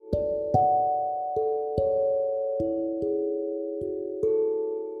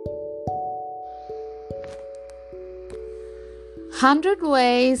100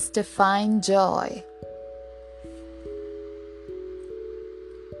 Ways to Find Joy.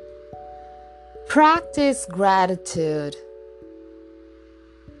 Practice gratitude.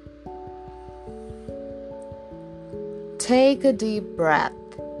 Take a deep breath.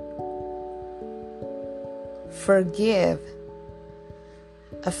 Forgive.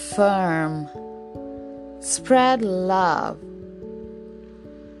 Affirm. Spread love.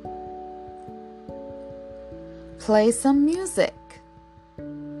 Play some music.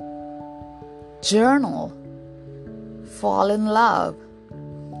 Journal. Fall in love.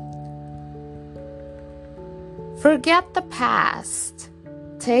 Forget the past.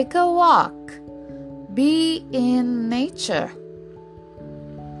 Take a walk. Be in nature.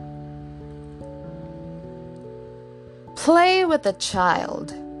 Play with a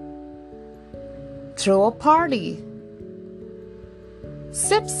child. Throw a party.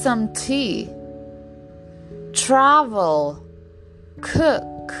 Sip some tea. Travel. Cook.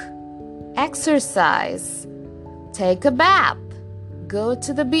 Exercise. Take a bath. Go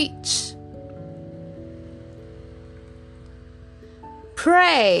to the beach.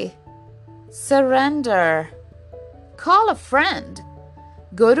 Pray. Surrender. Call a friend.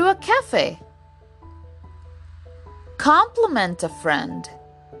 Go to a cafe. Compliment a friend.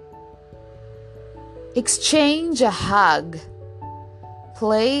 Exchange a hug.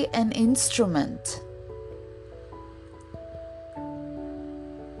 Play an instrument.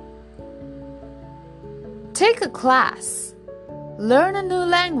 Take a class. Learn a new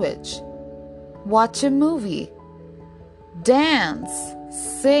language. Watch a movie. Dance.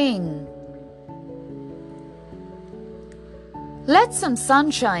 Sing. Let some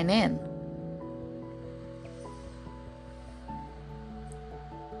sunshine in.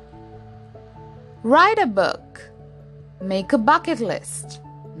 Write a book. Make a bucket list.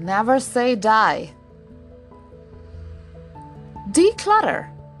 Never say die.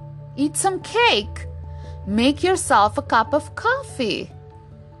 Declutter. Eat some cake. Make yourself a cup of coffee.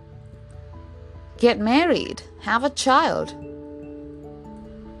 Get married. Have a child.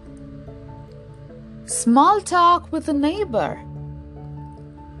 Small talk with a neighbor.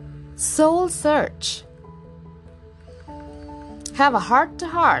 Soul search. Have a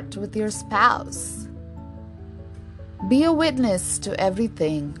heart-to-heart with your spouse. Be a witness to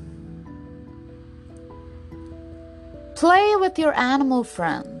everything. Play with your animal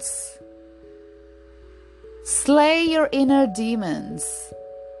friends. Slay your inner demons.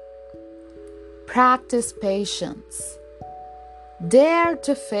 Practice patience. Dare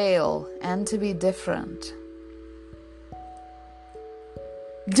to fail and to be different.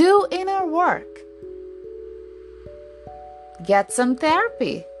 Do inner work. Get some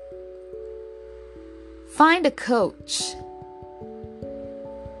therapy. Find a coach.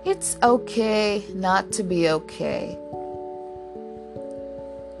 It's okay not to be okay.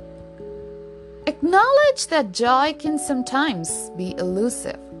 Acknowledge that joy can sometimes be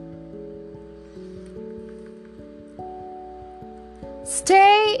elusive.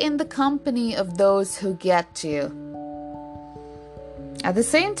 Stay in the company of those who get you. At the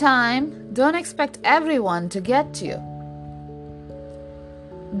same time, don't expect everyone to get you.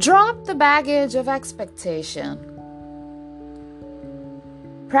 Drop the baggage of expectation.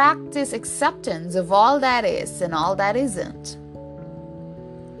 Practice acceptance of all that is and all that isn't.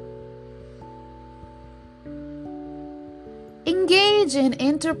 Engage in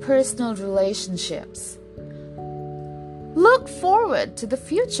interpersonal relationships. Look forward to the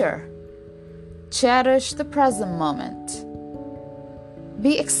future. Cherish the present moment.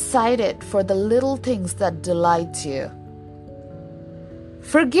 Be excited for the little things that delight you.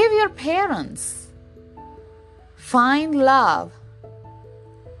 Forgive your parents. Find love.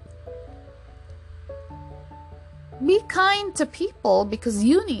 Be kind to people because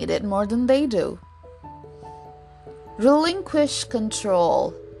you need it more than they do. Relinquish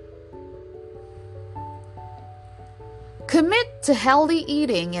control. Commit to healthy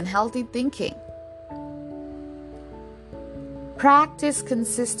eating and healthy thinking. Practice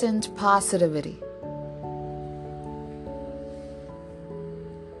consistent positivity.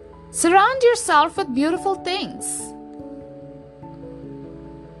 Surround yourself with beautiful things.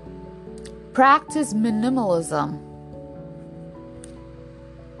 Practice minimalism.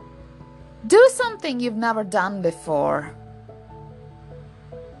 Do something you've never done before.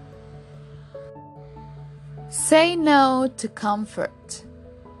 Say no to comfort.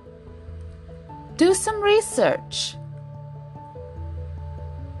 Do some research.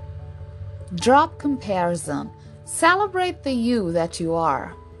 Drop comparison. Celebrate the you that you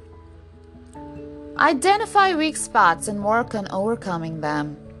are. Identify weak spots and work on overcoming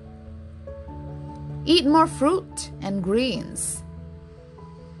them. Eat more fruit and greens.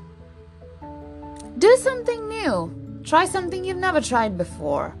 Do something new. Try something you've never tried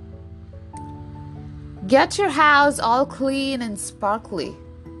before. Get your house all clean and sparkly.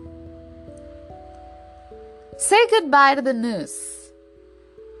 Say goodbye to the news.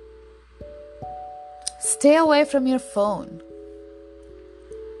 Stay away from your phone.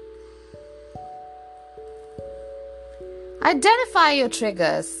 Identify your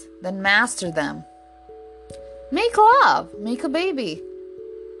triggers, then master them. Make love, make a baby.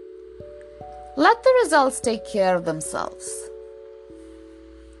 Let the results take care of themselves.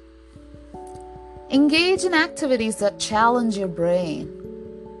 Engage in activities that challenge your brain.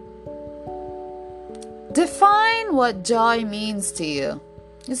 Define what joy means to you.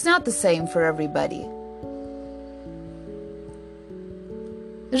 It's not the same for everybody.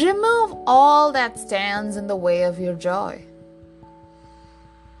 Remove all that stands in the way of your joy.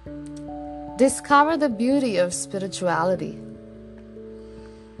 Discover the beauty of spirituality.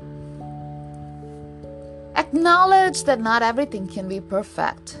 Acknowledge that not everything can be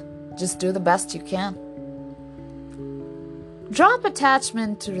perfect. Just do the best you can. Drop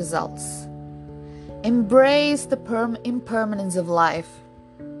attachment to results. Embrace the impermanence of life.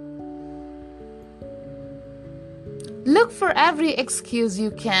 Look for every excuse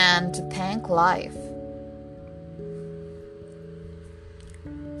you can to thank life.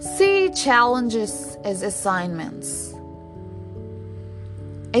 See challenges as assignments.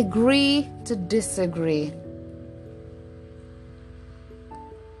 Agree to disagree.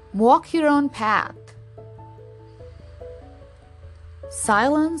 Walk your own path.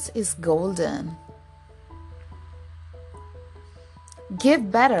 Silence is golden.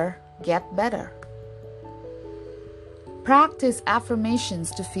 Give better, get better. Practice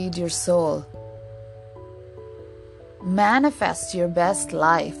affirmations to feed your soul. Manifest your best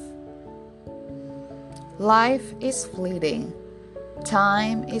life. Life is fleeting.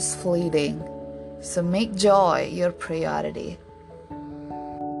 Time is fleeting. So make joy your priority.